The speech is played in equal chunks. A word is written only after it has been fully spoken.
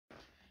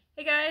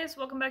Hey guys,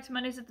 welcome back to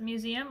Mondays at the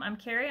Museum. I'm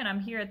Carrie and I'm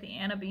here at the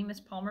Anna Bemis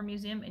Palmer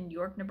Museum in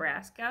York,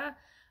 Nebraska.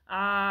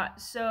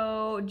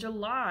 So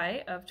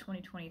July of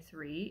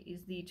 2023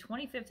 is the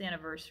 25th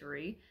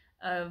anniversary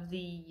of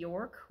the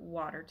York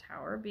Water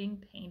Tower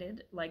being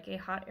painted like a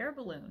hot air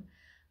balloon.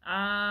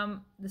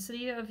 The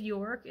city of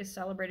York is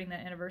celebrating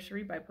that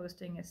anniversary by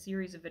posting a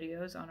series of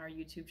videos on our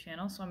YouTube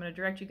channel, so I'm going to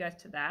direct you guys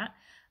to that.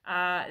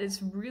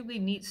 It's really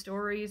neat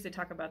stories. They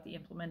talk about the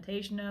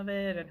implementation of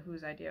it and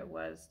whose idea it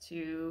was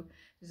to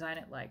design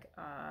it like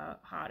a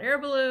hot air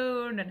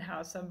balloon, and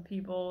how some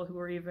people who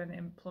were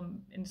even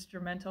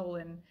instrumental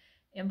in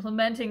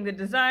implementing the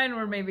design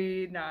were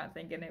maybe not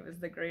thinking it was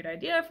the great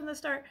idea from the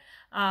start.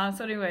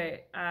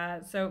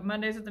 So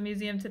Mondays at the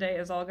Museum today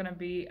is all going to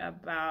be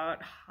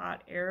about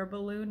hot air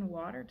balloon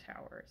water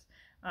towers.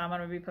 I'm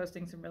going to be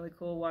posting some really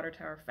cool water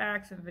tower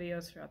facts and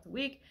videos throughout the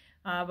week,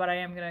 but I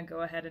am going to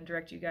go ahead and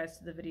direct you guys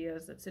to the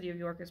videos that City of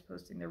York is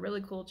posting. They're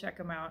really cool. Check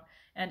them out.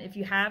 And if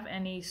you have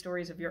any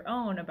stories of your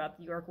own about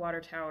the York Water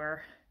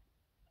Tower,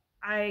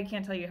 I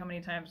can't tell you how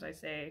many times I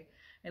say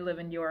I live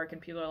in York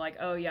and people are like,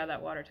 oh yeah,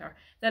 that water tower.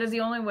 That is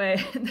the only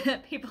way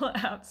that people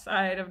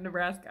outside of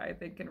Nebraska, I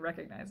think, can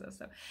recognize us.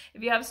 So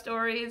if you have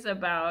stories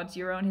about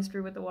your own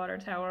history with the water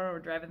tower or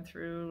driving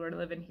through or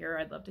living here,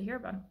 I'd love to hear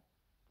about them.